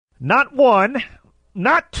Not 1,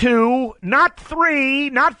 not 2, not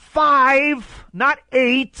 3, not 5, not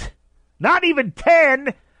 8, not even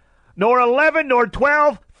 10, nor 11, nor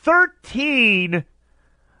 12, 13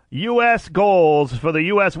 U.S. goals for the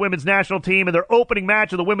U.S. women's national team in their opening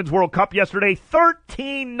match of the Women's World Cup yesterday.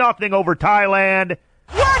 13-0 over Thailand.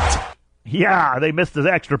 What? Yeah, they missed the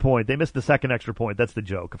extra point. They missed the second extra point. That's the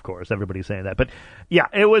joke, of course. Everybody's saying that. But, yeah,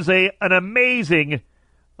 it was an amazing,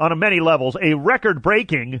 on many levels, a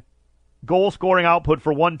record-breaking goal-scoring output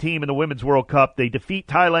for one team in the Women's World Cup. They defeat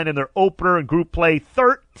Thailand in their opener and group play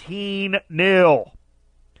 13-0.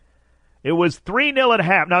 It was 3-0 at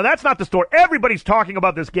half. Now, that's not the story. Everybody's talking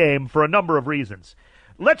about this game for a number of reasons.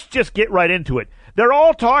 Let's just get right into it. They're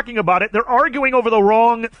all talking about it. They're arguing over the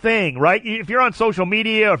wrong thing, right? If you're on social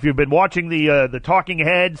media, or if you've been watching the talking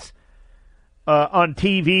heads on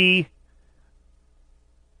TV,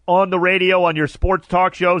 on the radio, on your sports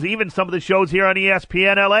talk shows, even some of the shows here on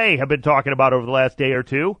ESPN LA have been talking about over the last day or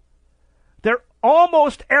two.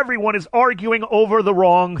 Almost everyone is arguing over the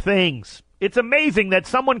wrong things. It's amazing that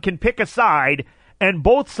someone can pick a side and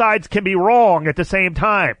both sides can be wrong at the same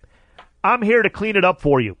time. I'm here to clean it up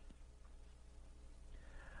for you.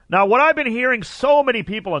 Now, what I've been hearing so many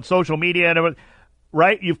people on social media,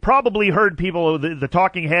 right? You've probably heard people, the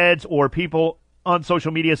talking heads or people on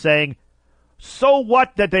social media saying, so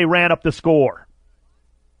what that they ran up the score?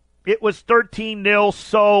 It was 13-0,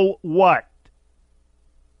 so what?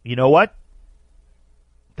 You know what?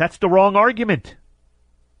 That's the wrong argument.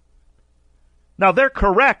 Now, they're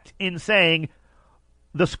correct in saying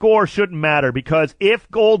the score shouldn't matter because if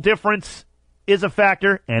goal difference is a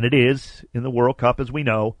factor, and it is in the World Cup as we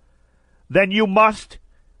know, then you must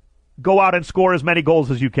go out and score as many goals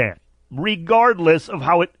as you can, regardless of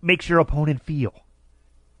how it makes your opponent feel.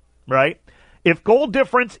 Right? If goal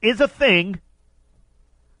difference is a thing,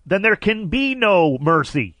 then there can be no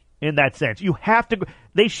mercy in that sense. You have to.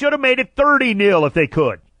 They should have made it 30-0 if they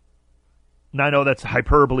could. And I know that's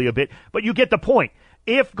hyperbole a bit, but you get the point.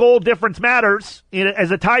 If goal difference matters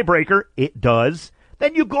as a tiebreaker, it does,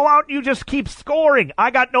 then you go out and you just keep scoring.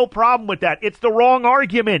 I got no problem with that. It's the wrong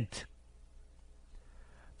argument.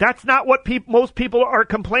 That's not what most people are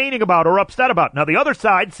complaining about or upset about. Now, the other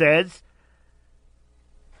side says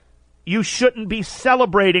you shouldn't be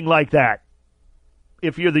celebrating like that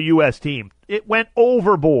if you're the U.S. team. It went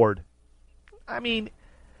overboard. I mean,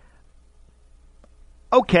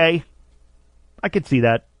 okay, I could see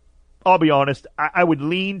that. I'll be honest. I would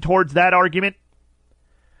lean towards that argument.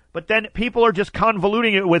 But then people are just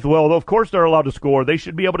convoluting it with, well, of course they're allowed to score. They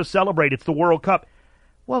should be able to celebrate. It's the World Cup.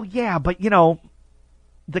 Well, yeah, but,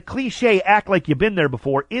 the cliche act like you've been there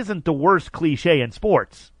before isn't the worst cliche in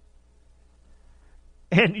sports.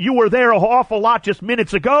 And you were there an awful lot just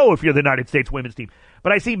minutes ago if you're the United States women's team.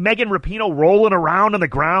 But I see Megan Rapinoe rolling around on the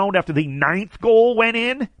ground after the 9th goal went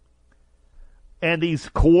in. And these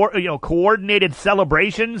coordinated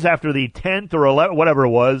celebrations after the 10th or 11th, whatever it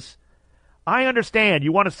was. I understand.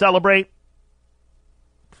 You want to celebrate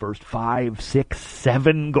first 5, 6,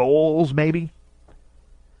 7 goals maybe.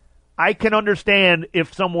 I can understand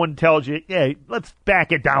if someone tells you, hey, let's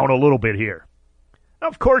back it down a little bit here.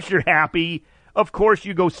 Of course you're happy. Of course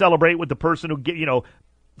you go celebrate with the person who,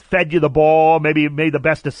 fed you the ball, maybe made the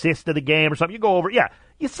best assist of the game or something. You go over, yeah,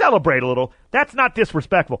 you celebrate a little. That's not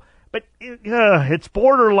disrespectful. But it's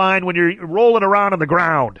borderline when you're rolling around on the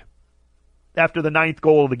ground after the 9th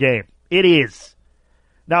goal of the game. It is.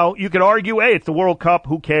 Now, you could argue, hey, it's the World Cup.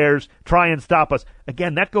 Who cares? Try and stop us.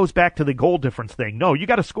 Again, that goes back to the goal difference thing. No, you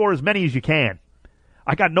got to score as many as you can.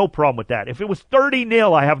 I got no problem with that. If it was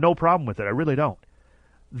 30-0, I have no problem with it. I really don't.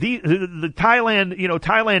 The Thailand,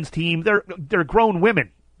 Thailand's team, they're grown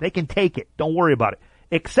women. They can take it. Don't worry about it.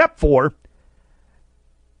 Except for,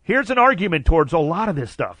 here's an argument towards a lot of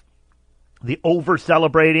this stuff. The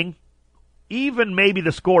over-celebrating, even maybe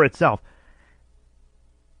the score itself.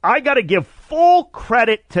 I got to give full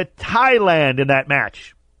credit to Thailand in that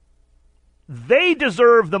match. They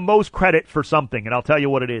deserve the most credit for something, and I'll tell you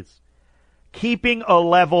what it is. Keeping a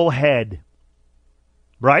level head.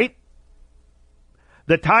 Right?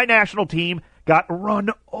 The Thai national team got run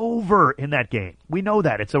over in that game. We know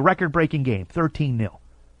that. It's a record-breaking game, 13-0.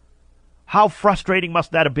 How frustrating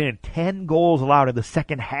must that have been? 10 goals allowed in the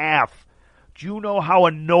second half. Do you know how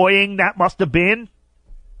annoying that must have been?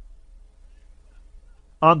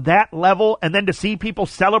 On that level, and then to see people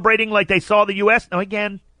celebrating like they saw the U.S. Now,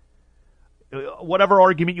 again, whatever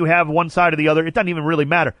argument you have, one side or the other, it doesn't even really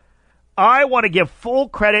matter. I want to give full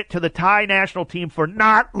credit to the Thai national team for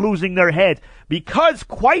not losing their heads because,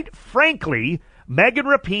 quite frankly, Megan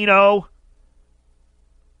Rapinoe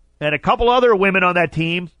and a couple other women on that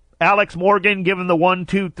team, Alex Morgan given the 1,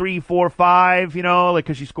 2, 3, 4, 5,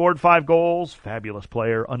 because she scored 5 goals. Fabulous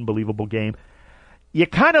player, unbelievable game. You're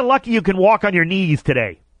kind of lucky you can walk on your knees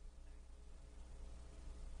today.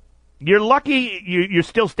 You're lucky you're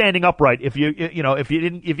still standing upright if if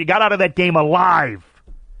you got out of that game alive.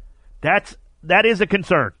 That is a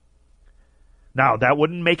concern. Now, that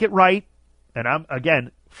wouldn't make it right. And I'm,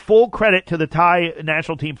 again, full credit to the Thai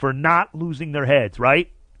national team for not losing their heads,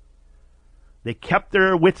 right? They kept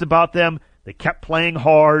their wits about them. They kept playing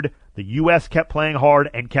hard. The U.S. kept playing hard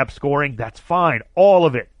and kept scoring. That's fine. All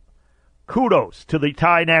of it. Kudos to the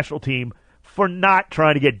Thai national team for not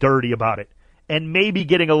trying to get dirty about it and maybe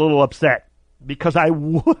getting a little upset because I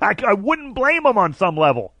wouldn't blame them on some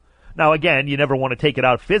level. Now, again, you never want to take it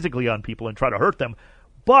out physically on people and try to hurt them,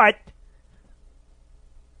 but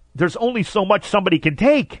there's only so much somebody can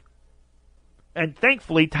take. And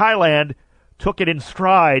thankfully, Thailand took it in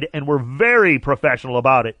stride and were very professional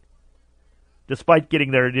about it, despite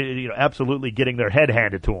getting absolutely getting their head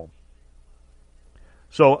handed to them.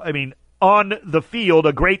 So, I mean, on the field,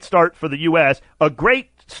 a great start for the U.S., a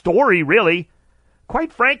great story, really.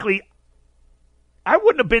 Quite frankly, I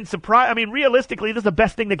wouldn't have been surprised. I mean, realistically, this is the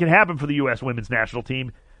best thing that can happen for the U.S. women's national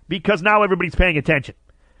team because now everybody's paying attention.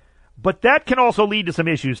 But that can also lead to some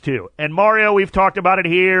issues, too. And Mario, we've talked about it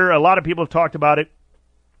here. A lot of people have talked about it.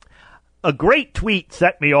 A great tweet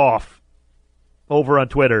set me off over on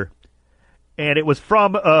Twitter, and it was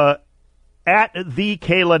from at the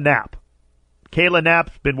Kayla Knapp. Kayla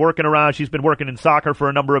Knapp's been working around. She's been working in soccer for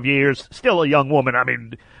a number of years. Still a young woman. I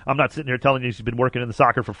mean, I'm not sitting here telling you she's been working in the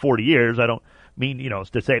soccer for 40 years. I don't mean,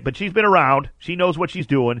 to say, but she's been around. She knows what she's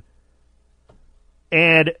doing.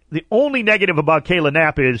 And the only negative about Kayla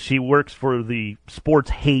Knapp is she works for the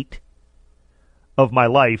sports hate of my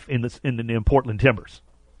life in the Portland Timbers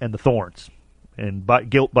and the Thorns, and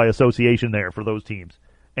guilt by association there for those teams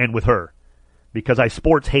and with her, because I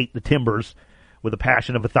sports hate the Timbers with a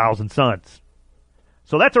passion of 1,000 suns.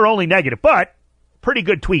 So that's her only negative, but pretty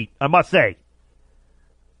good tweet, I must say,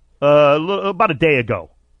 about a day ago.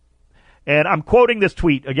 And I'm quoting this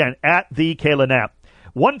tweet again at the Kayla Knapp.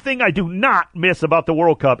 One thing I do not miss about the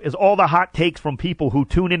World Cup is all the hot takes from people who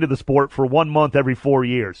tune into the sport for 1 month every 4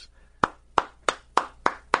 years.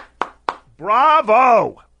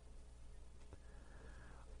 Bravo!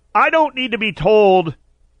 I don't need to be told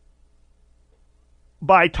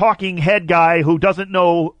by talking head guy who doesn't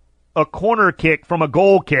know a corner kick from a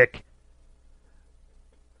goal kick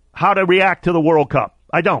how to react to the World Cup.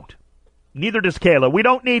 I don't. Neither does Kayla. We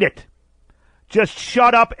don't need it. Just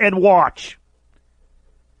shut up and watch.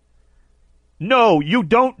 No, you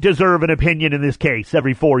don't deserve an opinion in this case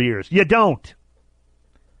every 4 years. You don't.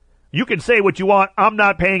 You can say what you want. I'm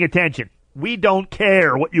not paying attention. We don't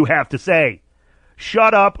care what you have to say.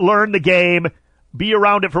 Shut up, learn the game, be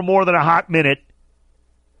around it for more than a hot minute,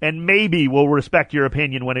 and maybe we'll respect your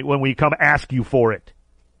opinion when we come ask you for it.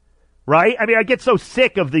 Right? I mean, I get so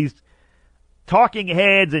sick of these talking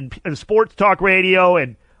heads and sports talk radio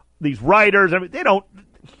and these writers. I mean,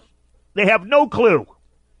 they have no clue.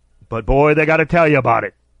 But boy, they got to tell you about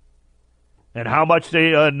it. And how much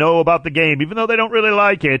they know about the game, even though they don't really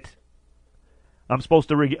like it. I'm supposed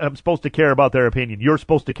to care about their opinion. You're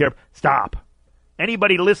supposed to care. Stop.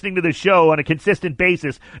 Anybody listening to the show on a consistent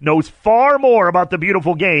basis knows far more about the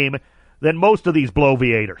beautiful game than most of these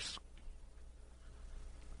bloviators.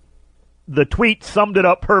 The tweet summed it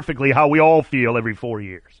up perfectly how we all feel every 4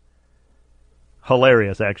 years.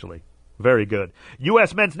 Hilarious, actually. Very good.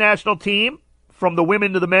 U.S. men's national team, from the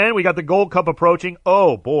women to the men, we got the Gold Cup approaching.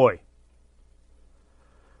 Oh, boy.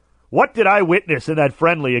 What did I witness in that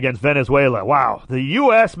friendly against Venezuela? Wow. The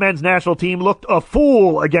U.S. men's national team looked a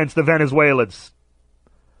fool against the Venezuelans.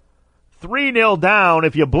 3-0 down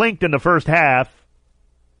if you blinked in the first half.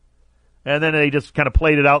 And then they just kind of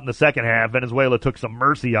played it out in the second half. Venezuela took some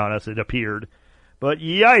mercy on us, it appeared. But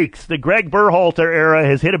yikes, the Greg Berhalter era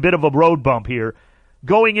has hit a bit of a road bump here,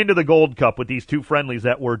 going into the Gold Cup with these two friendlies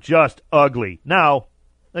that were just ugly. Now,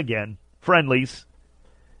 again, friendlies.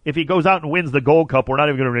 If he goes out and wins the Gold Cup, we're not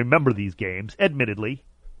even going to remember these games, admittedly.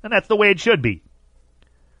 And that's the way it should be.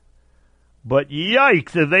 But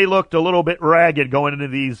yikes, they looked a little bit ragged going into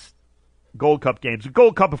these Gold Cup games. The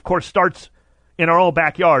Gold Cup, of course, starts in our own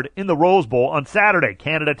backyard in the Rose Bowl on Saturday.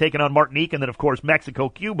 Canada taking on Martinique, and then, of course, Mexico,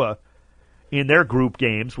 Cuba in their group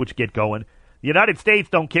games, which get going. The United States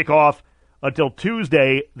don't kick off until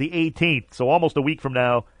Tuesday, the 18th. So almost a week from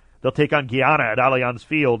now, they'll take on Guyana at Allianz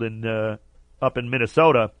Field up in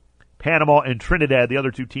Minnesota. Panama and Trinidad, the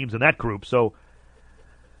other two teams in that group. So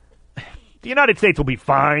the United States will be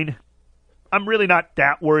fine. I'm really not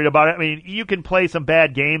that worried about it. I mean, you can play some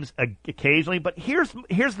bad games occasionally, but here's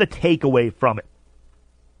the takeaway from it.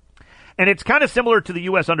 And it's kind of similar to the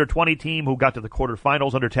U.S. under-20 team who got to the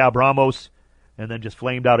quarterfinals under Tab Ramos and then just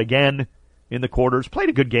flamed out again in the quarters. Played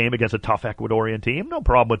a good game against a tough Ecuadorian team. No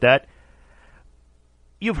problem with that.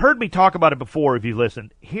 You've heard me talk about it before if you've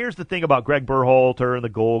listened. Here's the thing about Greg Berhalter and the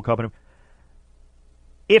Gold Cup.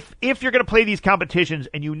 If you're going to play these competitions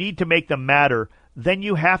and you need to make them matter, then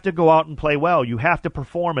you have to go out and play well. You have to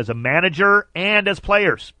perform as a manager and as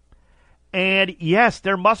players. And yes,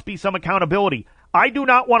 there must be some accountability. I do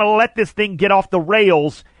not want to let this thing get off the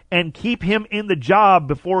rails and keep him in the job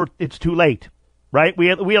before it's too late, right?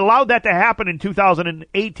 We allowed that to happen in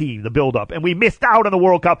 2018, the build-up, and we missed out on the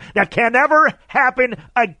World Cup. That can never happen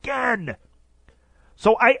again.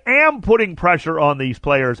 So I am putting pressure on these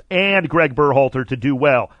players and Greg Berhalter to do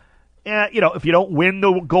well. If you don't win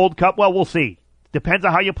the Gold Cup, well, we'll see. Depends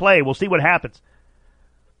on how you play. We'll see what happens.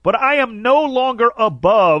 But I am no longer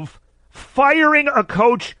above firing a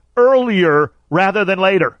coach earlier rather than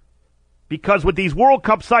later. Because with these World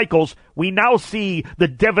Cup cycles, we now see the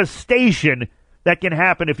devastation that can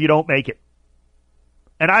happen if you don't make it.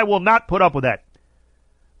 And I will not put up with that.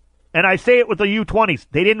 And I say it with the U20s.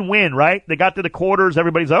 They didn't win, right? They got to the quarters.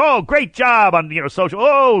 Everybody's like, oh, great job on social.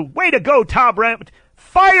 Oh, way to go, Tom Brand.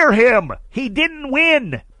 Fire him. He didn't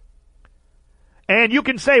win. And you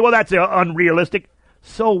can say, well, that's unrealistic.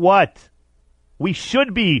 So what? We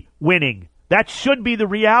should be winning. That should be the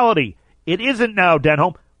reality. It isn't now,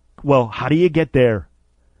 Denholm. Well, how do you get there?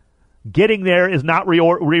 Getting there is not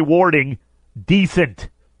rewarding decent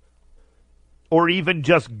or even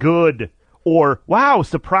just good or, wow,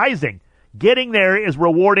 surprising. Getting there is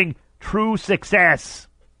rewarding true success.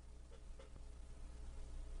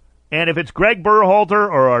 And if it's Greg Berhalter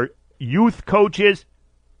or our youth coaches,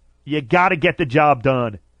 you got to get the job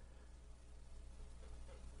done.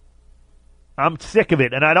 I'm sick of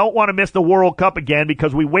it, and I don't want to miss the World Cup again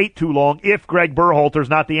because we wait too long if Greg Berhalter's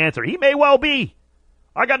not the answer. He may well be.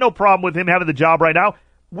 I got no problem with him having the job right now.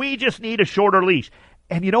 We just need a shorter leash.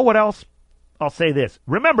 And you know what else? I'll say this.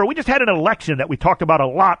 Remember, we just had an election that we talked about a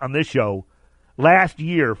lot on this show last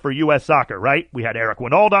year for U.S. soccer, right? We had Eric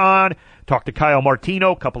Winalda on, talked to Kyle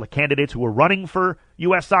Martino, a couple of candidates who were running for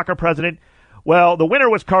U.S. soccer president. Well, the winner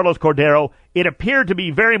was Carlos Cordero. It appeared to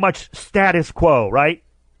be very much status quo, right?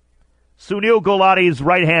 Sunil Gulati's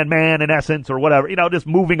right-hand man, in essence, or whatever, just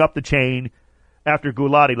moving up the chain after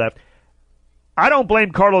Gulati left. I don't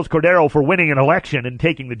blame Carlos Cordero for winning an election and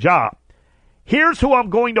taking the job. Here's who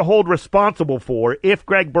I'm going to hold responsible for if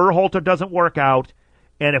Greg Berhalter doesn't work out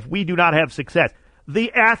and if we do not have success.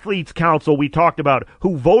 The Athletes Council we talked about,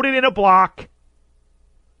 who voted in a block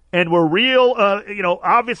and were real,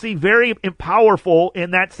 obviously very powerful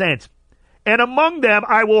in that sense. And among them,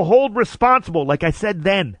 I will hold responsible, like I said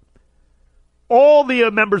then, all the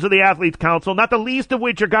members of the Athletes Council, not the least of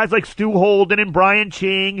which are guys like Stu Holden and Brian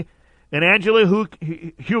Ching and Angela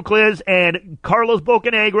Hucles and Carlos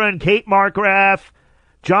Bocanegra and Kate Markgraf,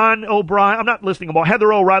 John O'Brien. I'm not listing them all.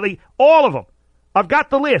 Heather O'Reilly. All of them. I've got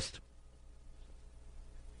the list.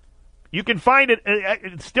 You can find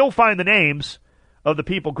it, still find the names of the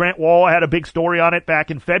people. Grant Wall had a big story on it back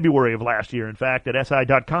in February of last year, in fact, at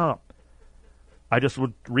SI.com. I just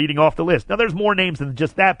was reading off the list. Now, there's more names than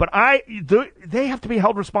just that, but they have to be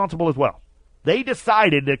held responsible as well. They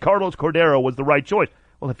decided that Carlos Cordero was the right choice.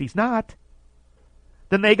 Well, if he's not,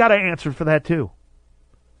 then they got to answer for that too.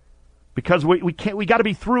 Because we got to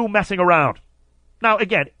be through messing around. Now,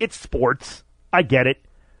 again, it's sports. I get it.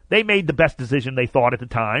 They made the best decision they thought at the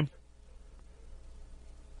time.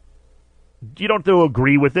 You don't have to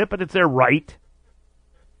agree with it, but it's their right.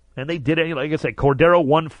 And they did it. Like I said, Cordero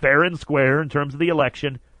won fair and square in terms of the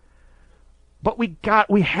election. But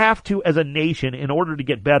we have to, as a nation, in order to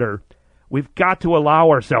get better, we've got to allow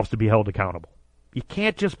ourselves to be held accountable. You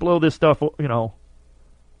can't just blow this stuff,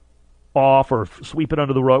 off or sweep it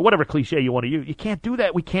under the rug, whatever cliche you want to use. You can't do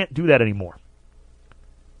that. We can't do that anymore.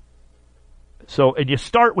 So, and you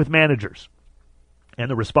start with managers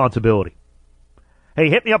and the responsibility. Hey,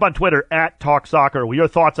 hit me up on Twitter, @TalkSoccer, with your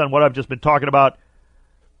thoughts on what I've just been talking about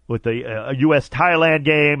with the U.S.-Thailand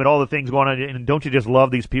game and all the things going on. And don't you just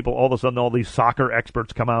love these people? All of a sudden, all these soccer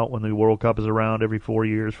experts come out when the World Cup is around every 4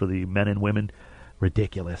 years for the men and women.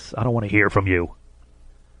 Ridiculous. I don't want to hear from you.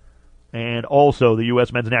 And also the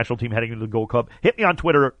U.S. men's national team heading into the Gold Cup. Hit me on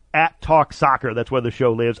Twitter, @TalkSoccer. That's where the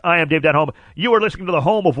show lives. I am Dave Denholm. You are listening to the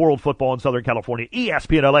home of world football in Southern California,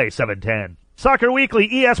 ESPN LA 710. Soccer Weekly,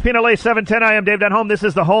 ESPN LA 710. I am Dave Denholm. This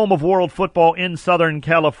is the home of world football in Southern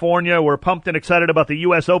California. We're pumped and excited about the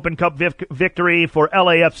U.S. Open Cup victory for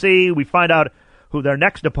LAFC. We find out who their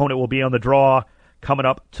next opponent will be on the draw coming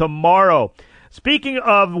up tomorrow. Speaking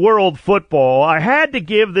of world football, I had to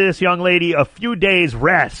give this young lady a few days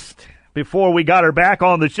rest before we got her back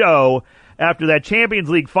on the show after that Champions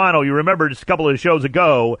League final. You remember just a couple of shows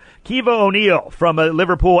ago, Caoimhe O'Neil from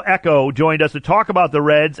Liverpool Echo joined us to talk about the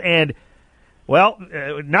Reds, and, well,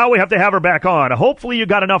 now we have to have her back on. Hopefully you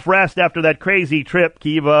got enough rest after that crazy trip,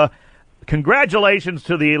 Caoimhe. Congratulations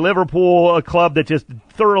to the Liverpool club that just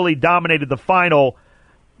thoroughly dominated the final.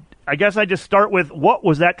 I guess I just start with, what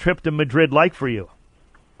was that trip to Madrid like for you?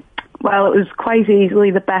 Well, it was quite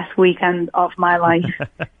easily the best weekend of my life.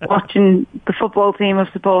 Watching the football team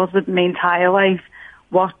I've supported my entire life,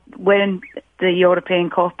 winning the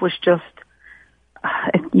European Cup was just,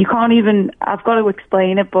 you can't even, I've got to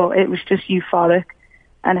explain it, but it was just euphoric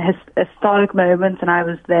and a historic moment, and I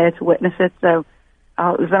was there to witness it, so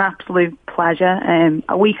it was an absolute pleasure.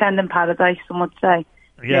 A weekend in paradise, some would say.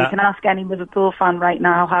 Yeah. You can ask any Liverpool fan right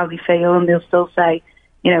now how they feel, and they'll still say,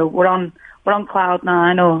 we're on cloud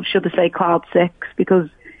 9, or should I say cloud 6, because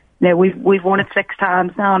we've won it 6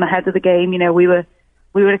 times now, and ahead of the game, we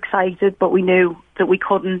were excited, but we knew that we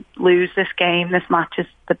couldn't lose this game. This match is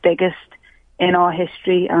the biggest in our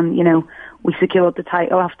history, and we secured the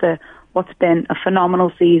title after what's been a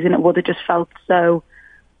phenomenal season. It would have just felt so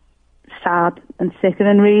sad and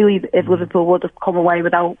sickening, really, if Liverpool would have come away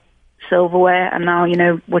without silverware, and now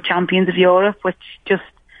we're champions of Europe, which just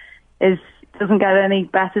doesn't get any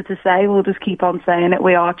better to say. We'll just keep on saying it.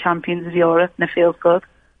 We are champions of Europe, and it feels good.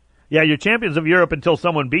 Yeah, you're champions of Europe until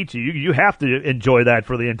someone beats you. You have to enjoy that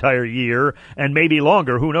for the entire year, and maybe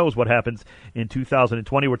longer. Who knows what happens in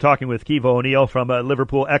 2020? We're talking with Caoimhe O'Neil from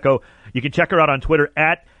Liverpool Echo. You can check her out on Twitter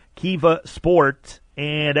at Caoimhe Sport.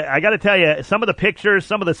 And I got to tell you, some of the pictures,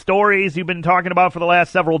 some of the stories you've been talking about for the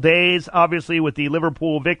last several days, obviously with the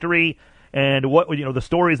Liverpool victory, and what the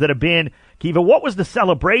stories that have been. Caoimhe, what was the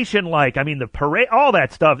celebration like? I mean, the parade, all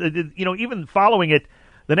that stuff. Even following it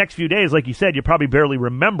the next few days, like you said, you probably barely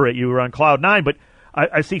remember it. You were on cloud 9, but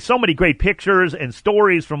I see so many great pictures and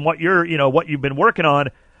stories from what you've been working on.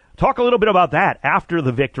 Talk a little bit about that after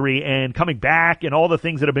the victory and coming back and all the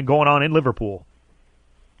things that have been going on in Liverpool.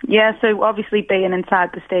 Yeah, so obviously being inside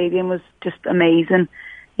the stadium was just amazing.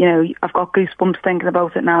 I've got goosebumps thinking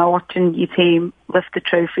about it now. Watching your team lift the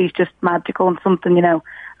trophy is just magical, and something,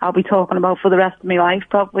 I'll be talking about for the rest of my life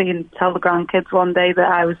probably, and tell the grandkids one day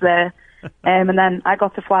that I was there. And then I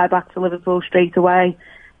got to fly back to Liverpool straight away.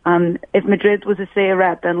 And if Madrid was a sea of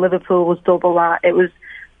red, then Liverpool was double that. It was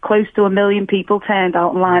close to 1 million people turned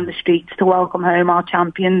out and lined the streets to welcome home our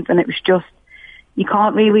champions, and it was just, you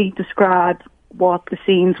can't really describe what the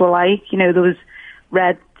scenes were like. There was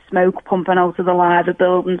red smoke pumping out of the Liver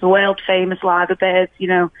buildings, the world famous Liver birds,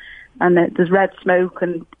 and there's red smoke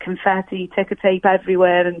and confetti, ticker tape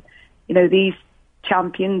everywhere, and these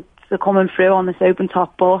champions are coming through on this open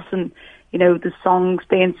top bus, and the songs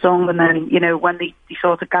being sung, and then when they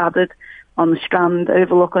sort of gathered on the strand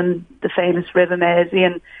overlooking the famous River Mersey,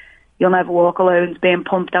 and You'll Never Walk Alone is being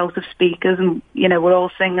pumped out of speakers, and we're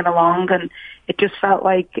all singing along, and it just felt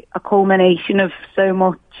like a culmination of so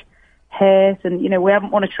much hurt, and we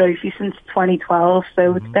haven't won a trophy since 2012,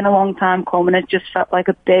 so It's been a long time coming. It just felt like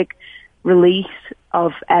a big release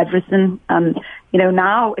of everything, and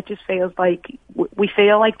now it just feels like we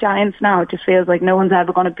feel like giants now. It just feels like no one's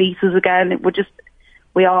ever going to beat us again.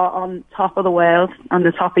 We are on top of the world and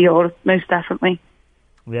the top of Europe, most definitely.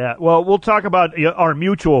 Yeah, well, we'll talk about our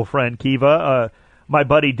mutual friend, Caoimhe, my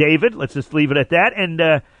buddy David. Let's just leave it at that.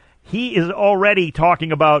 And he is already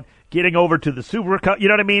talking about getting over to the Super Cup. You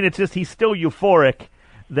know what I mean? It's just he's still euphoric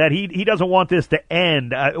that he doesn't want this to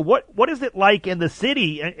end. What is it like in the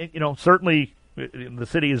city? Certainly the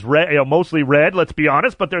city is red, mostly red, let's be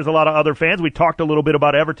honest, but there's a lot of other fans. We talked a little bit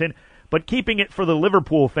about Everton, but keeping it for the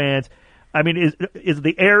Liverpool fans, I mean, is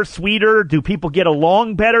the air sweeter? Do people get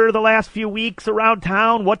along better the last few weeks around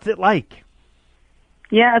town? What's it like?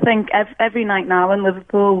 Yeah, I think every night now in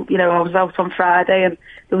Liverpool, I was out on Friday and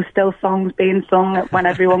there were still songs being sung when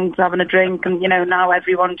everyone was having a drink, and now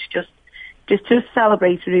everyone's just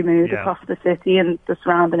celebratory mood across the city and the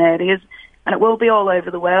surrounding areas, and it will be all over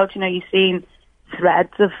the world. You've seen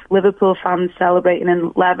threads of Liverpool fans celebrating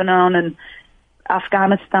in Lebanon and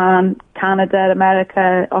Afghanistan, Canada,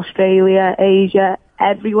 America, Australia, Asia,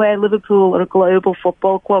 everywhere. Liverpool are a global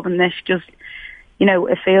football club, and this just,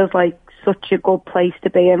 it feels like such a good place to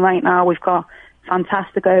be in right now. We've got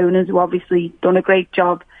fantastic owners who obviously done a great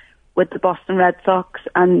job with the Boston Red Sox,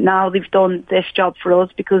 and now they've done this job for us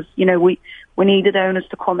because, we needed owners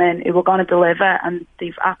to come in who were going to deliver, and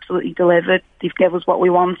they've absolutely delivered. They've given us what we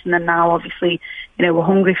want, and then now obviously, we're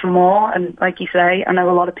hungry for more. And like you say, I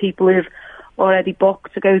know a lot of people who've already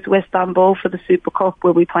booked to go to Istanbul for the Super Cup,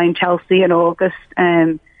 where we play in Chelsea in August.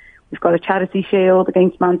 We've got a charity shield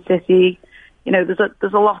against Man City. You know,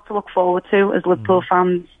 there's a lot to look forward to as Liverpool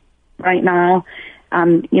fans right now.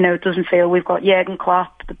 And, you know, it doesn't feel we've got Jurgen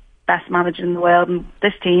Klopp, the best manager in the world, and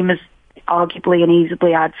this team is arguably and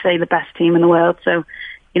easily, I'd say, the best team in the world. So,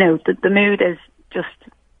 you know, the mood is just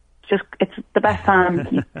it's the best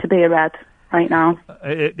time to be a Red right now.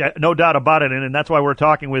 No doubt about it, and that's why we're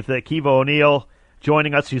talking with Caoimhe O'Neil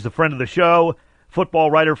joining us. She's a friend of the show, football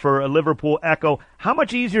writer for Liverpool Echo. How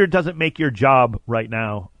much easier does it make your job right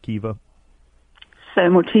now, Caoimhe? So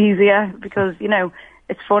much easier, because, you know,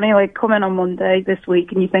 it's funny, like, coming on Monday this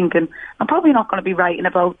week and you're thinking, I'm probably not going to be writing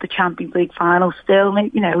about the Champions League final still.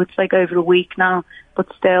 You know, it's like over a week now, but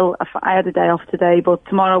still, I had a day off today, but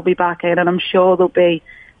tomorrow I'll be back in, and I'm sure there'll be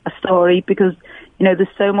a story, because, you know, there's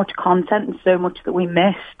so much content and so much that we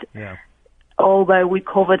missed. Yeah. Although we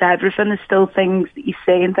covered everything, there's still things that you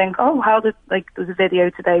see and think, oh, there's a video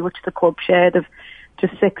today which the club shared of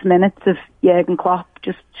just 6 minutes of Jurgen Klopp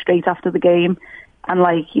just straight after the game. And,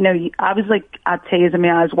 like, you know, I was, like, I had tears in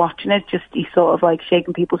my eyes watching it. Just, he's sort of, like,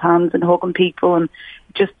 shaking people's hands and hugging people, and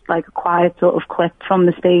just, like, a quiet sort of clip from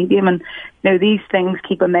the stadium. And, you know, these things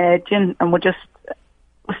keep emerging, and we're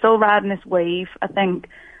still riding this wave, I think,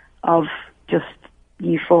 of just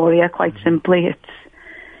euphoria, quite simply. It's,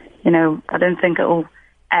 you know, I don't think it'll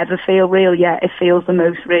ever feel real yet. It feels the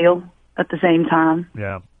most real at the same time.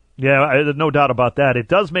 Yeah. Yeah, no doubt about that. It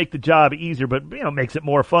does make the job easier, but, you know, makes it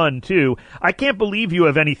more fun, too. I can't believe you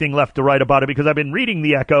have anything left to write about it, because I've been reading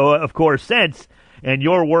the Echo, of course, since, and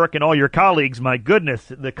your work and all your colleagues, my goodness,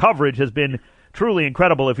 the coverage has been truly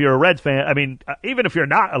incredible. If you're a Reds fan, I mean, even if you're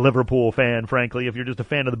not a Liverpool fan, frankly, if you're just a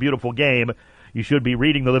fan of the beautiful game, you should be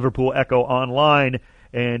reading the Liverpool Echo online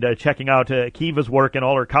and checking out Caoimhe's work and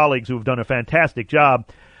all her colleagues who have done a fantastic job.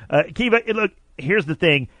 Caoimhe, look, here's the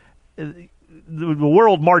thing. The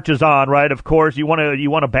world marches on, right? Of course, you want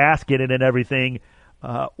to bask in it and everything.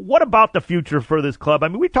 What about the future for this club? I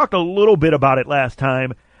mean, we talked a little bit about it last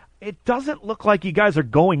time. It doesn't look like you guys are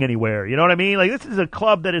going anywhere. You know what I mean? Like, this is a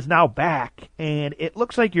club that is now back, and it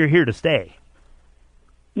looks like you're here to stay.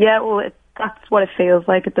 Yeah, well, that's what it feels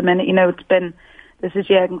like at the minute. You know, this is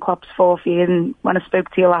Jurgen Klopp's 4th year, and when I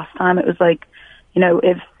spoke to you last time, it was like, you know,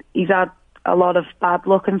 if he's had a lot of bad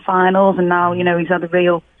luck in finals, and now, you know, he's had a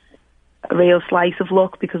real slice of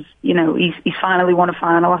luck, because, you know, he's finally won a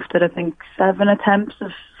final after, I think, 7 attempts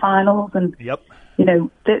of finals. And, yep. You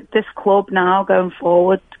know, this club now going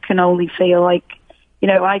forward can only feel like, you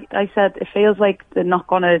know, I said it feels like they're not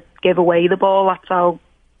going to give away the ball. That's how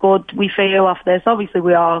good we feel off this. Obviously,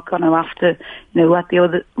 we are going to have to, you know, let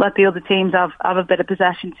the other teams have a bit of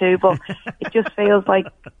possession too. But it just feels like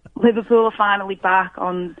Liverpool are finally back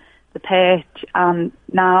on the pitch, and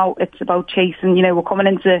now it's about chasing. You know, we're coming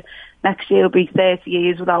into next year, it'll be 30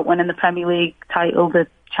 years without winning the Premier League title, the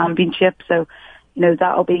Championship. So, you know,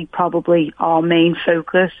 that'll be probably our main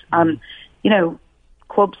focus. And, you know,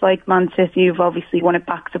 clubs like Man City, who've obviously won it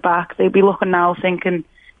back-to-back, they'll be looking now thinking,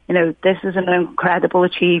 you know, this is an incredible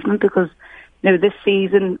achievement, because, you know, this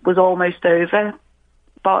season was almost over,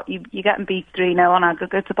 but you're getting beat 3-0 on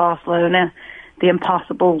aggregate to Barcelona. The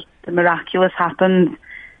impossible, the miraculous happened,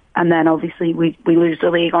 and then obviously we lose the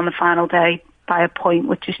league on the final day by a point,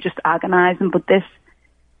 which is just agonising. But this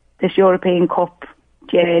European Cup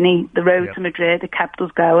journey, the road to Madrid, it kept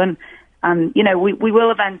us going. And, you know, we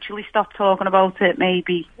will eventually stop talking about it,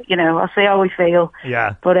 maybe. You know, I'll see how we feel.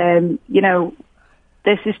 Yeah. But, you know,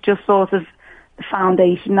 this is just sort of the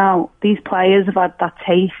foundation now. These players have had that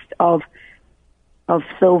taste of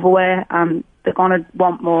silverware, and they're going to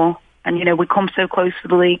want more. And, you know, we come so close to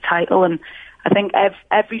the league title, and I think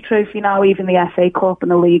every trophy now, even the FA Cup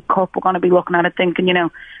and the League Cup, we're going to be looking at it thinking, you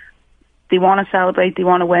know, they want to celebrate, they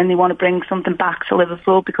want to win, they want to bring something back to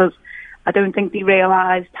Liverpool, because I don't think they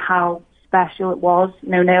realised how special it was. You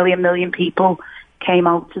know, nearly 1 million people came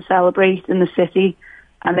out to celebrate in the city,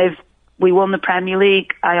 and if we won the Premier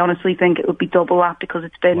League, I honestly think it would be double that, because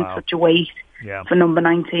it's been such a weight for number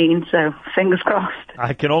 19. So fingers crossed.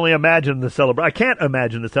 I can only imagine I can't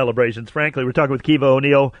imagine the celebrations, frankly. We're talking with Caoimhe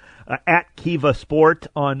O'Neil, at Caoimhe Sport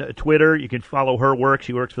on Twitter. You can follow her work.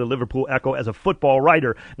 She works for the Liverpool Echo as a football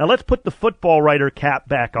writer. Now let's put the football writer cap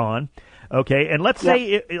back on. Okay, and let's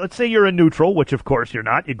say you're a neutral, which of course you're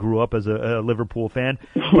not. You grew up as a Liverpool fan.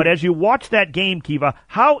 But as you watch that game, Caoimhe,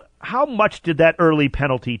 how much did that early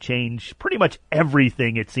penalty change pretty much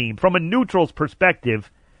everything, it seemed? From a neutral's perspective,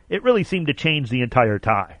 it really seemed to change the entire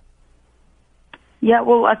tie. Yeah,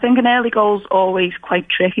 well, I think an early goal's always quite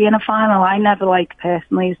tricky in a final. I never like,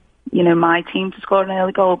 personally, you know, my team to score an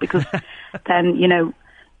early goal, because then, you know,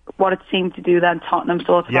 what it seemed to do then, Tottenham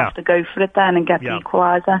sort of have to go for it then and get the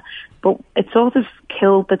equaliser. But it sort of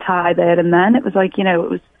killed the tie there and then. It was like, it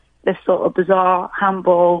was this sort of bizarre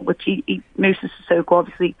handball, which Moussa Sissoko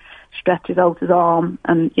obviously stretches out his arm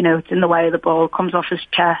and, it's in the way of the ball, comes off his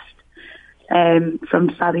chest from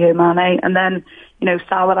Sadio Mane. And then,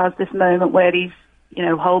 Salah has this moment where he's,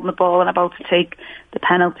 holding the ball and about to take the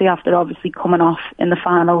penalty after obviously coming off in the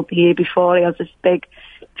final the year before. He has this big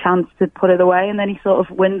chance to put it away, and then he sort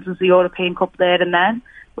of wins the European Cup there and then,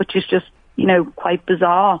 which is just, quite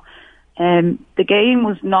bizarre. The game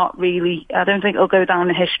was not really, I don't think it'll go down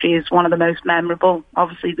in history as one of the most memorable.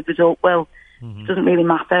 Obviously the result will. It doesn't really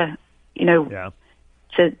matter,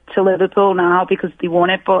 to Liverpool now because they won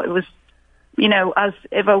it, but it was, as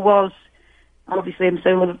if I was, obviously I'm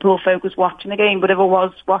so Liverpool focused watching the game, but if I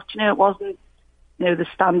was watching it wasn't, the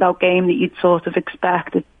standout game that you'd sort of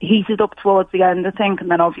expect. It heated up towards the end, I think,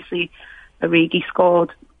 and then obviously Origi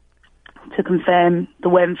scored to confirm the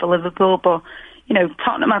win for Liverpool. But,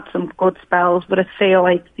 Tottenham had some good spells, but I feel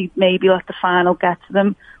like they maybe let the final get to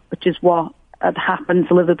them, which is what had happened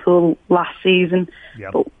to Liverpool last season.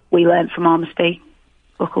 Yep. But we learned from our mistake,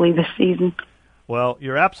 luckily, this season. Well,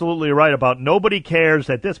 you're absolutely right about nobody cares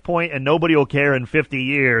at this point, and nobody will care in 50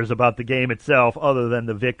 years about the game itself other than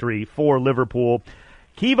the victory for Liverpool.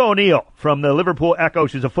 Caoimhe O'Neil from the Liverpool Echo.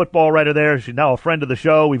 She's a football writer there. She's now a friend of the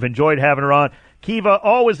show. We've enjoyed having her on. Caoimhe,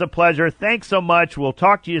 always a pleasure. Thanks so much. We'll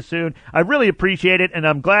talk to you soon. I really appreciate it, and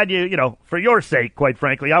I'm glad for your sake, quite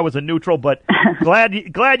frankly. I was a neutral, but glad you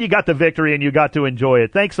got the victory and you got to enjoy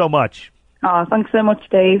it. Thanks so much. Oh, thanks so much,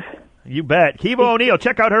 Dave. You bet. Caoimhe O'Neil,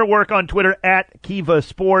 check out her work on Twitter at Caoimhe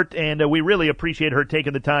Sport, and we really appreciate her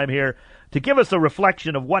taking the time here to give us a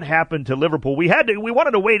reflection of what happened to Liverpool. We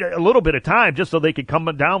wanted to wait a little bit of time just so they could come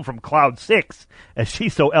down from cloud 6, as she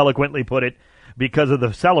so eloquently put it, because of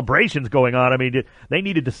the celebrations going on. I mean, they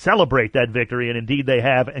needed to celebrate that victory, and indeed they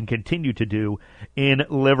have and continue to do in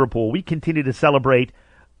Liverpool. We continue to celebrate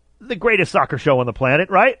the greatest soccer show on the planet,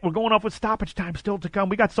 right? We're going off with stoppage time still to come.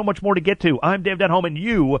 We got so much more to get to. I'm Dave Denholm, and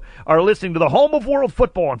you are listening to the home of world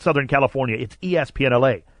football in Southern California. It's ESPN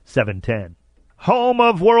LA 710. Home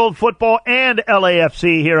of world football and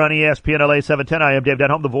LAFC here on ESPN LA 710. I am Dave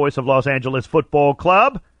Denholm, the voice of Los Angeles Football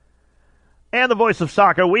Club and the voice of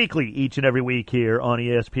Soccer Weekly each and every week here on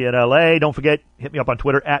ESPN LA. Don't forget, hit me up on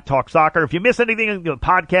Twitter at Talk Soccer. If you miss anything in the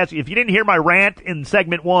podcast, if you didn't hear my rant in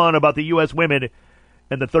segment 1 about the U.S. women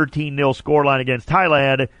and the 13-0 scoreline against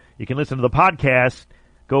Thailand, you can listen to the podcast.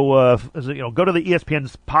 Go to the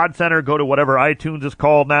ESPN's Pod Center, go to whatever iTunes is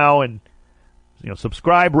called now, and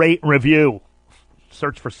subscribe, rate, and review.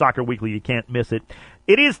 Search for Soccer Weekly. You can't miss it.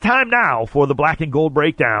 It is time now for the Black and Gold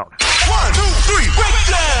Breakdown. 1, 2, 3,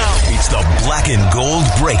 breakdown! It's the Black and Gold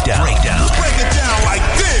Breakdown. Break it down like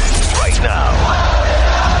this right now.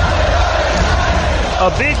 A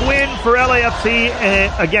big win for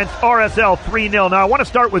LAFC against RSL 3-0. Now, I want to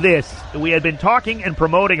start with this. We had been talking and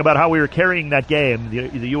promoting about how we were carrying that game,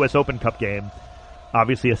 the U.S. Open Cup game,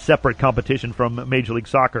 obviously a separate competition from Major League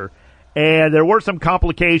Soccer. And there were some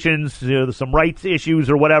complications, some rights issues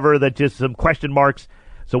or whatever, that just some question marks.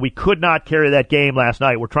 So we could not carry that game last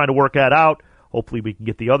night. We're trying to work that out. Hopefully we can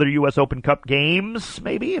get the other U.S. Open Cup games,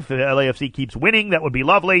 maybe. If LAFC keeps winning, that would be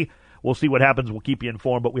lovely. We'll see what happens. We'll keep you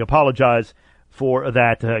informed, but we apologize for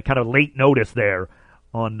that kind of late notice there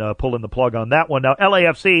on pulling the plug on that one. Now,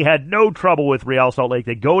 LAFC had no trouble with Real Salt Lake.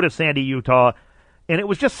 They go to Sandy, Utah, and it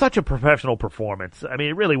was just such a professional performance. I mean,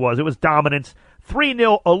 it really was. It was dominance.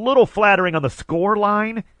 3-0, a little flattering on the score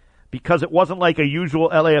line because it wasn't like a usual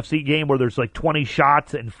LAFC game where there's like 20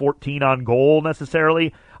 shots and 14 on goal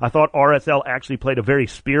necessarily. I thought RSL actually played a very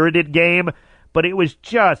spirited game, but it was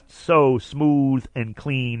just so smooth and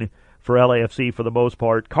clean for LAFC for the most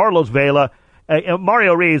part. Carlos Vela,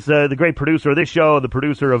 Mario Reis, the great producer of this show, the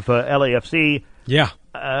producer of LAFC. Yeah.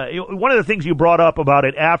 One of the things you brought up about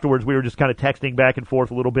it afterwards, we were just kind of texting back and forth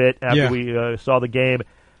a little bit after we saw the game.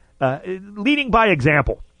 Leading by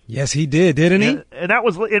example. Yes, he did, didn't he? And that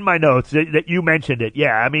was in my notes that you mentioned it.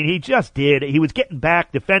 Yeah, I mean, he just did. He was getting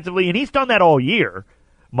back defensively, and he's done that all year,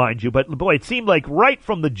 mind you. But, boy, it seemed like right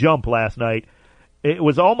from the jump last night, it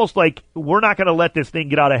was almost like we're not going to let this thing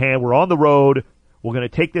get out of hand. We're on the road. We're going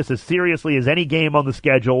to take this as seriously as any game on the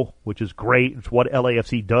schedule, which is great. It's what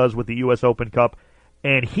LAFC does with the U.S. Open Cup.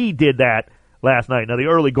 And he did that last night. Now, the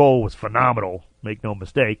early goal was phenomenal, make no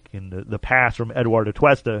mistake. And the pass from Eduardo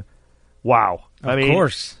Atuesta, wow. Of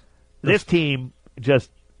course. This team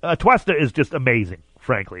Atuesta is just amazing,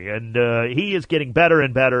 frankly. And he is getting better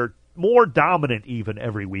and better, more dominant even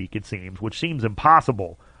every week, it seems, which seems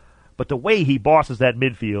impossible. But the way he bosses that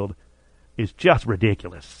midfield is just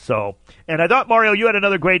ridiculous. So, and I thought, Mario, you had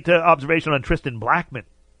another great observation on Tristan Blackman.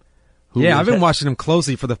 Yeah, I've been watching him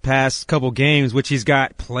closely for the past couple games, which he's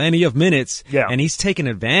got plenty of minutes. Yeah. And he's taking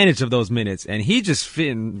advantage of those minutes. And he's just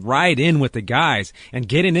fitting right in with the guys and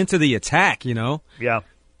getting into the attack, you know? Yeah.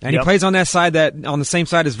 And he plays on that side on the same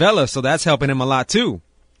side as Vela, so that's helping him a lot too.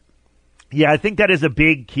 Yeah, I think that is a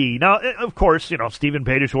big key. Now, of course, Steven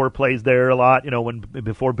Beitashour plays there a lot,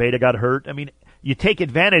 before Beta got hurt. I mean, you take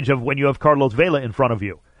advantage of when you have Carlos Vela in front of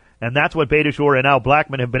you. And that's what Beitashour and now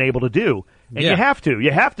Blackman have been able to do. And you have to.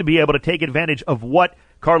 You have to be able to take advantage of what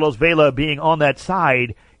Carlos Vela being on that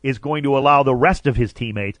side is going to allow the rest of his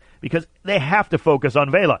teammates, because they have to focus on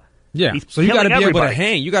Vela. Yeah. He's so you got to be everybody. able to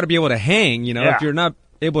hang. You got to be able to hang. Yeah. If you're not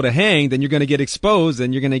able to hang, then you're going to get exposed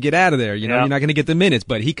and you're going to get out of there. You're not going to get the minutes.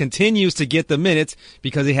 But he continues to get the minutes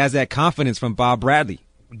because he has that confidence from Bob Bradley.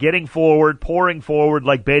 Getting forward, pouring forward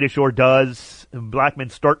like Beitashour does.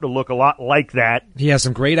 Blackman's starting to look a lot like that. He has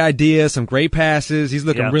some great ideas, some great passes. He's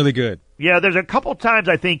looking really good. Yeah, there's a couple times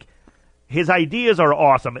I think his ideas are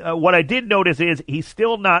awesome. What I did notice is he's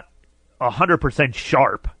still not 100%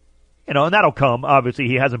 sharp. And that'll come. Obviously,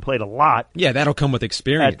 he hasn't played a lot. Yeah, that'll come with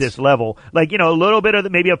experience. At this level. Like, a little bit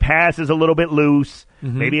of maybe a pass is a little bit loose.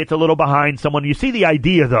 Mm-hmm. Maybe it's a little behind someone. You see the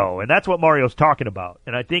idea, though, and that's what Mario's talking about.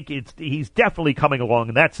 And I think he's definitely coming along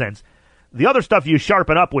in that sense. The other stuff you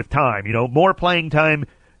sharpen up with time. More playing time,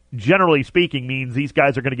 generally speaking, means these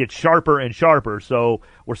guys are going to get sharper and sharper. So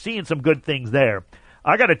we're seeing some good things there.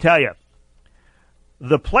 I got to tell you,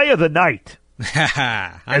 the play of the night.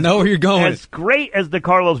 I know where you're going. As great as the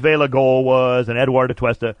Carlos Vela goal was and Eduardo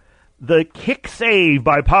Tuesta, the kick save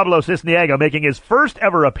by Pablo Cisniega, making his first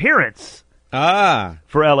ever appearance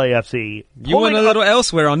for LAFC. You went a little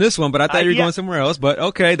elsewhere on this one, but I thought you were going somewhere else. But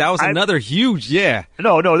okay, that was another huge,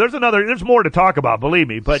 No, there's more to talk about, believe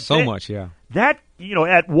me. But much, That,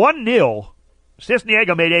 at 1-0,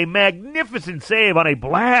 Cisniega made a magnificent save on a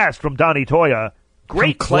blast from Donny Toya.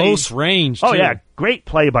 Great close range, too. Oh, yeah. Great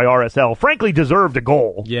play by RSL. Frankly, deserved a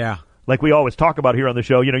goal. Yeah. Like we always talk about here on the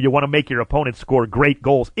show, you want to make your opponent score great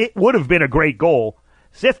goals. It would have been a great goal.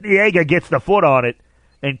 Cisniega gets the foot on it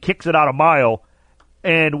and kicks it out a mile.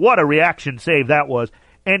 And what a reaction save that was.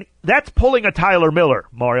 And that's pulling a Tyler Miller,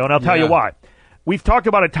 Mario, and I'll tell you why. We've talked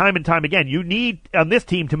about it time and time again. You need, on this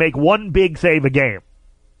team, to make one big save a game.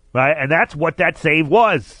 Right, and that's what that save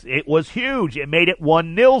was. It was huge. It made it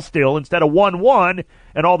 1-0 still instead of 1-1,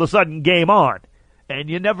 and all of a sudden, game on. And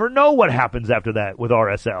you never know what happens after that with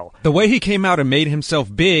RSL. The way he came out and made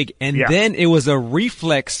himself big, and then it was a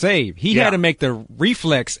reflex save. He had to make the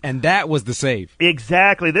reflex, and that was the save.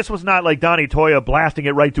 Exactly. This was not like Donny Toya blasting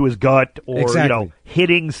it right to his gut or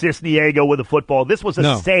hitting Cisniega with a football. This was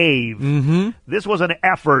a save. Mm-hmm. This was an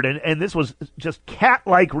effort, and this was just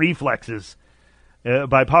cat-like reflexes.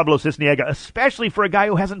 By Pablo Cisniega, especially for a guy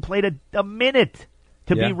who hasn't played a minute,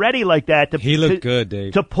 to be ready like that. He looked good,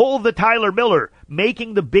 Dave. To pull the Tyler Miller,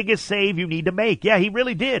 making the biggest save you need to make. Yeah, he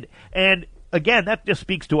really did. And again, that just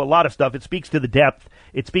speaks to a lot of stuff. It speaks to the depth.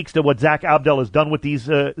 It speaks to what Zach Abdel has done with these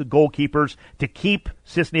goalkeepers to keep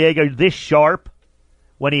Cisniega this sharp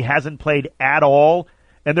when he hasn't played at all.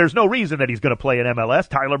 And there's no reason that he's going to play in MLS.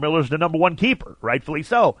 Tyler Miller's the number one keeper, rightfully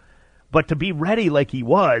so. But to be ready like he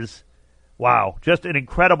was... Wow, just an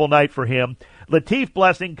incredible night for him. Latif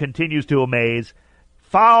Blessing continues to amaze.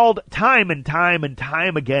 Fouled time and time and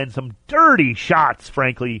time again. Some dirty shots,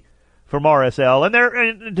 frankly, from RSL.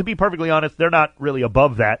 And to be perfectly honest, they're not really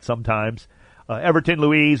above that sometimes. Everton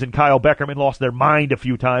Luiz and Kyle Beckerman lost their mind a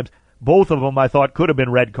few times. Both of them, I thought, could have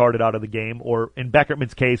been red carded out of the game, or in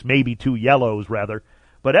Beckerman's case, maybe 2 yellows, rather.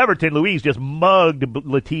 But Everton Luiz just mugged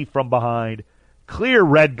Latif from behind. Clear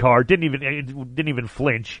red card, didn't even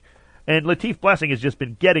flinch. And Latif Blessing has just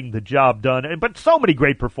been getting the job done. But so many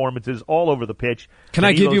great performances all over the pitch. Can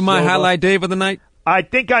I give you my highlight, Dave, of the night? I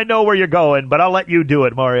think I know where you're going, but I'll let you do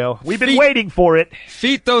it, Mario. We've been waiting for it.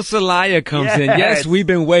 Fito Celaya comes in. Yes, we've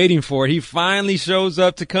been waiting for it. He finally shows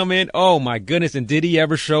up to come in. Oh, my goodness, and did he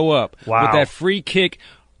ever show up? Wow. With that free kick.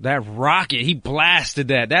 That rocket, he blasted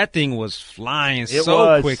that. That thing was flying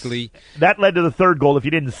so quickly. That led to the third goal. If you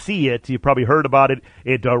didn't see it, you probably heard about it.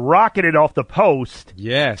 It rocketed off the post.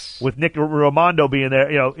 Yes. With Nick Raimondo being there.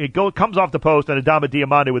 It comes off the post, and Adama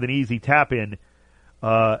Diamande with an easy tap-in.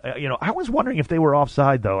 I was wondering if they were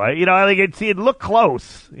offside, though. It looked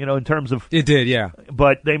close, in terms of... It did, yeah.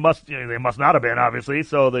 But they must not have been, obviously.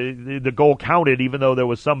 So the goal counted, even though there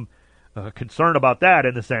was some... concern about that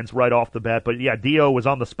in a sense right off the bat. But yeah, Dio was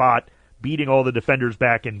on the spot, beating all the defenders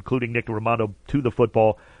back, including Nick Raimondo, to the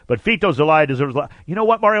football. But Fito Zelaya deserves a lot. You know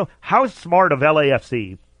what, Mario? How smart of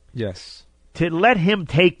LAFC to let him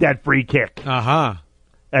take that free kick. Uh-huh.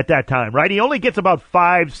 at that time, right? He only gets about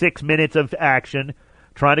 5-6 minutes of action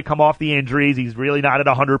trying to come off the injuries. He's really not at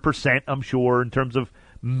 100%, I'm sure, in terms of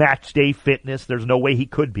match day fitness. There's no way he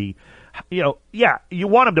could be. You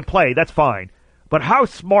want him to play. That's fine. But how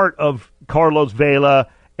smart of Carlos Vela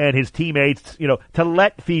and his teammates, to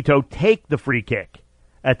let Fito take the free kick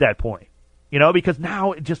at that point. Because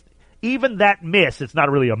now even that miss, it's not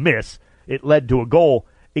really a miss. It led to a goal.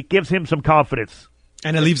 It gives him some confidence.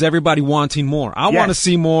 And it leaves everybody wanting more. I want to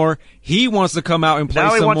see more. He wants to come out and play some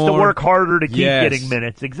more. Now he wants to work harder to keep getting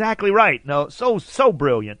minutes. Exactly right. No, so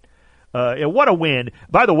brilliant. What a win.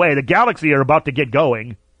 By the way, the Galaxy are about to get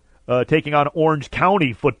going, taking on Orange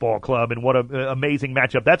County Football Club, and what an amazing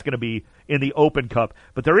matchup that's going to be in the Open Cup.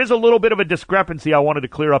 But there is a little bit of a discrepancy I wanted to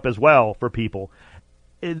clear up as well for people.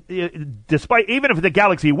 Despite, even if the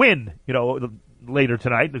Galaxy win, later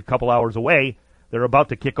tonight, a couple hours away, they're about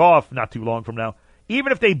to kick off not too long from now.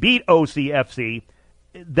 Even if they beat OCFC,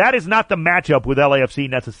 that is not the matchup with LAFC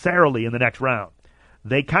necessarily in the next round.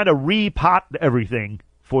 They kind of repot everything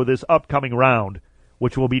for this upcoming round,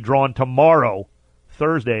 which will be drawn tomorrow,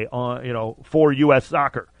 Thursday, for U.S.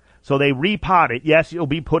 Soccer. So they repot it. Yes, you'll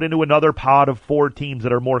be put into another pot of 4 teams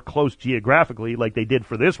that are more close geographically, like they did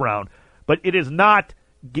for this round. But it is not,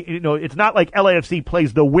 it's not like LAFC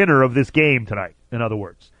plays the winner of this game tonight, in other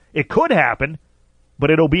words. It could happen, but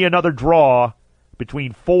it'll be another draw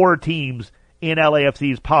between 4 teams in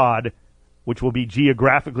LAFC's pod, which will be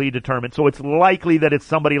geographically determined. So it's likely that it's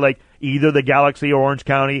somebody like either the Galaxy or Orange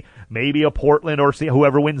County, maybe a Portland or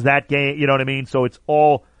whoever wins that game, you know what I mean? So it's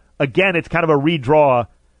all, again, it's kind of a redraw.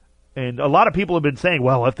 And a lot of people have been saying,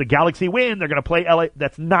 well, if the Galaxy win, they're going to play LA.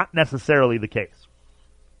 That's not necessarily the case.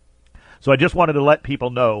 So I just wanted to let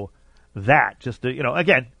people know that, just to,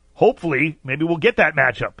 again, hopefully, maybe we'll get that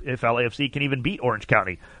matchup if LAFC can even beat Orange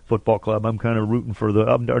County Football Club. I'm kind of rooting for the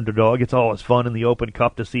underdog. It's always fun in the Open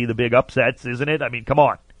Cup to see the big upsets, isn't it? I mean, come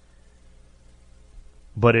on.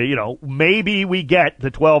 But, maybe we get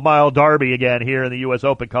the 12-mile derby again here in the U.S.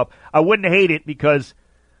 Open Cup. I wouldn't hate it because,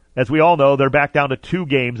 as we all know, they're back down to 2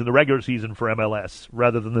 games in the regular season for MLS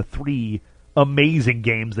rather than the 3 amazing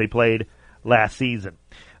games they played last season.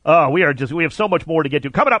 We have so much more to get to.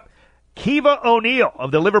 Coming up, Caoimhe O'Neil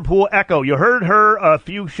of the Liverpool Echo. You heard her a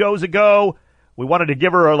few shows ago. We wanted to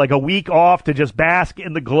give her a week off to just bask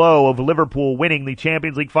in the glow of Liverpool winning the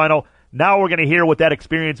Champions League final. Now we're going to hear what that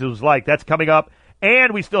experience was like. That's coming up.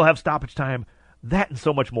 And we still have stoppage time. That and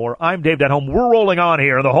so much more. I'm Dave Denholm. We're rolling on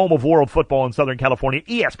here, the home of world football in Southern California,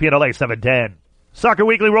 ESPN LA 710. Soccer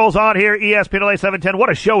Weekly rolls on here, ESPN LA 710. What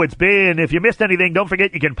a show it's been. If you missed anything, don't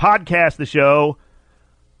forget you can podcast the show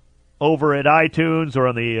over at iTunes or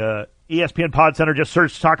on the ESPN Pod Center. Just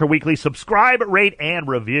search Soccer Weekly. Subscribe, rate, and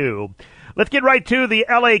review. Let's get right to the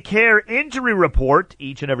LA Care Injury Report.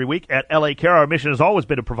 Each and every week at LA Care, our mission has always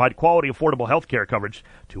been to provide quality, affordable health care coverage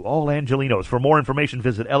to all Angelinos. For more information,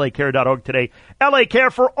 visit lacare.org today. LA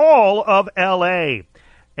Care for all of LA.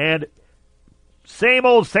 And same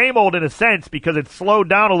old in a sense, because it's slowed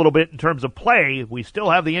down a little bit in terms of play. We still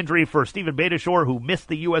have the injury for Stephen Beitashour, who missed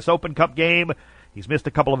the U.S. Open Cup game. He's missed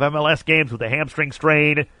a couple of MLS games with a hamstring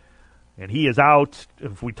strain, and he is out.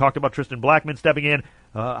 If we talked about Tristan Blackman stepping in,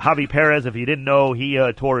 Javi Perez, if you didn't know, he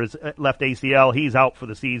tore his left ACL. He's out for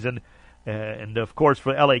the season. And, of course,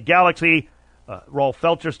 for LA Galaxy, Rolf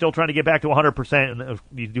Felcher still trying to get back to 100%. And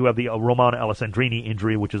you do have the Roman Alessandrini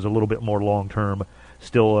injury, which is a little bit more long-term,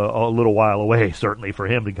 still a little while away, certainly, for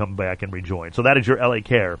him to come back and rejoin. So that is your LA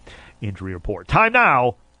Care Injury Report. Time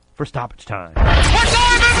now for Stoppage Time. What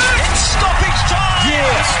time is it? It's stoppage time!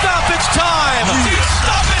 Yeah, stoppage time! It's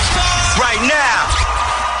stoppage time! Right now!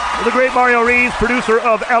 The great Mario Reeves, producer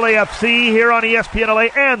of LAFC here on ESPN LA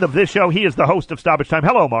and of this show. He is the host of Stoppage Time.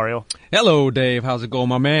 Hello, Mario. Hello, Dave. How's it going,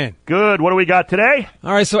 my man? Good. What do we got today?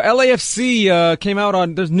 All right, so LAFC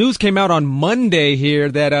news came out on Monday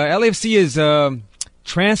here that LAFC is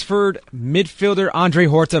transferred midfielder Andre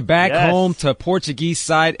Horta back home to Portuguese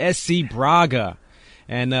side SC Braga.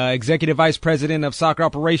 And Executive Vice President of Soccer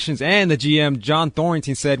Operations and the GM, John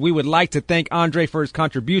Thornton, said, "We would like to thank Andre for his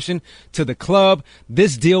contribution to the club.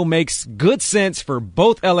 This deal makes good sense for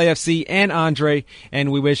both LAFC and Andre,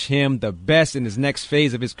 and we wish him the best in his next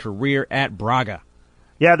phase of his career at Braga."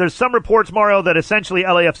 Yeah, there's some reports, Mario, that essentially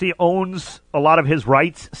LAFC owns a lot of his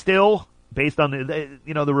rights still, based on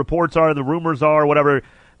the reports are, the rumors are, whatever.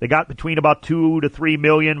 They got between about $2 to $3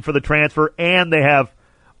 million for the transfer, and they have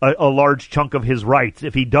a large chunk of his rights.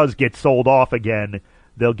 If he does get sold off again,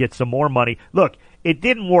 they'll get some more money. Look, it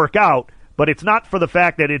didn't work out, but it's not for the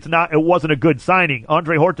fact that it wasn't a good signing.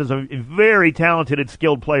 Andre Horta's a very talented and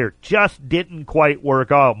skilled player. Just didn't quite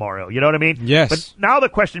work out, Mario. You know what I mean? Yes. But now the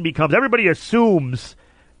question becomes, everybody assumes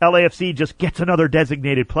LAFC just gets another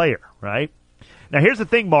designated player, right? Now, here's the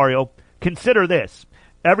thing, Mario. Consider this.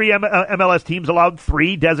 Every MLS team's allowed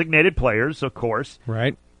 3 designated players, of course.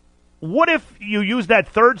 Right. What if you use that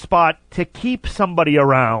third spot to keep somebody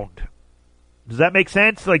around? Does that make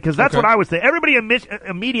sense? Because that's what I was thinking. Everybody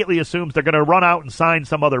immediately assumes they're going to run out and sign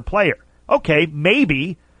some other player. Okay,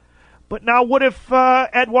 maybe. But now what if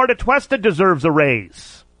Eduardo Atuesta deserves a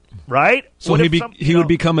raise? Right? So he would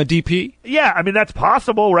become a DP? Yeah, I mean, that's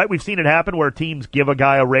possible, right? We've seen it happen where teams give a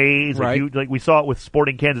guy a raise. Right. Like we saw it with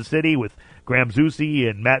Sporting Kansas City with Graham Zusi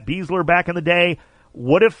and Matt Beasler back in the day.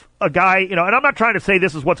 What if a guy, and I'm not trying to say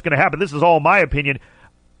this is what's going to happen. This is all my opinion.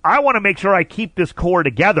 I want to make sure I keep this core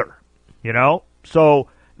together, So,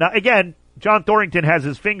 now, again, John Thorrington has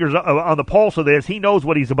his fingers on the pulse of this. He knows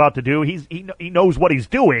what he's about to do. He knows what he's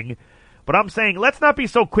doing. But I'm saying let's not be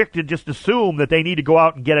so quick to just assume that they need to go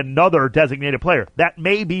out and get another designated player. That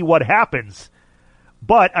may be what happens.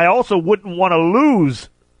 But I also wouldn't want to lose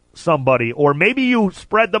somebody. Or maybe you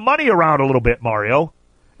spread the money around a little bit, Mario,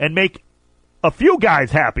 and make a few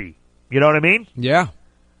guys happy. You know what I mean? Yeah.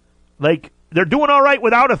 Like, they're doing all right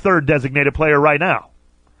without a third designated player right now.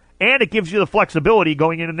 And it gives you the flexibility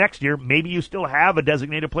going into next year. Maybe you still have a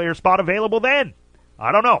designated player spot available then.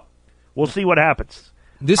 I don't know. We'll see what happens.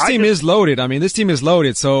 This team is loaded. I mean, this team is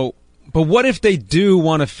loaded. So, but what if they do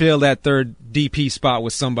want to fill that third DP spot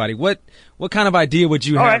with somebody? What kind of idea would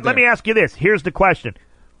you have? All right, there? let me ask you this. Here's the question: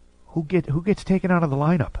 Who gets taken out of the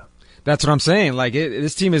lineup? That's what I'm saying. Like,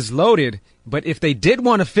 this team is loaded. But if they did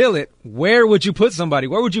want to fill it, where would you put somebody?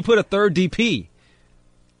 Where would you put a third DP?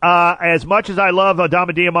 As much as I love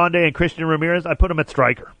Adama Diomande and Christian Ramirez, I put them at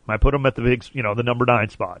striker. I put them at the big, the number 9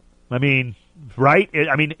 spot. I mean, right?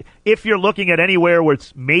 I mean, if you're looking at anywhere where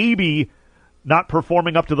it's maybe not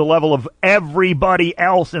performing up to the level of everybody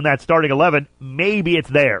else in that starting 11, maybe it's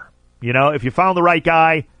there. If you found the right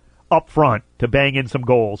guy up front to bang in some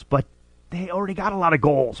goals. But they already got a lot of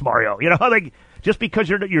goals, Mario. Just because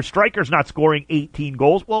your striker's not scoring 18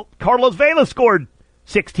 goals, well, Carlos Vela scored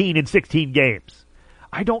 16 in 16 games.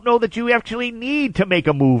 I don't know that you actually need to make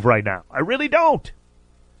a move right now. I really don't.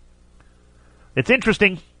 It's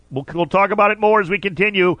interesting. We'll talk about it more as we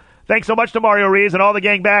continue. Thanks so much to Mario Reeves and all the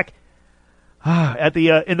gang back at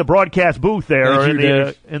the in the broadcast booth there, or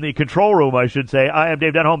in the control room, I should say. I am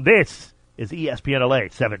Dave Denholm. This is ESPN LA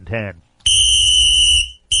 710.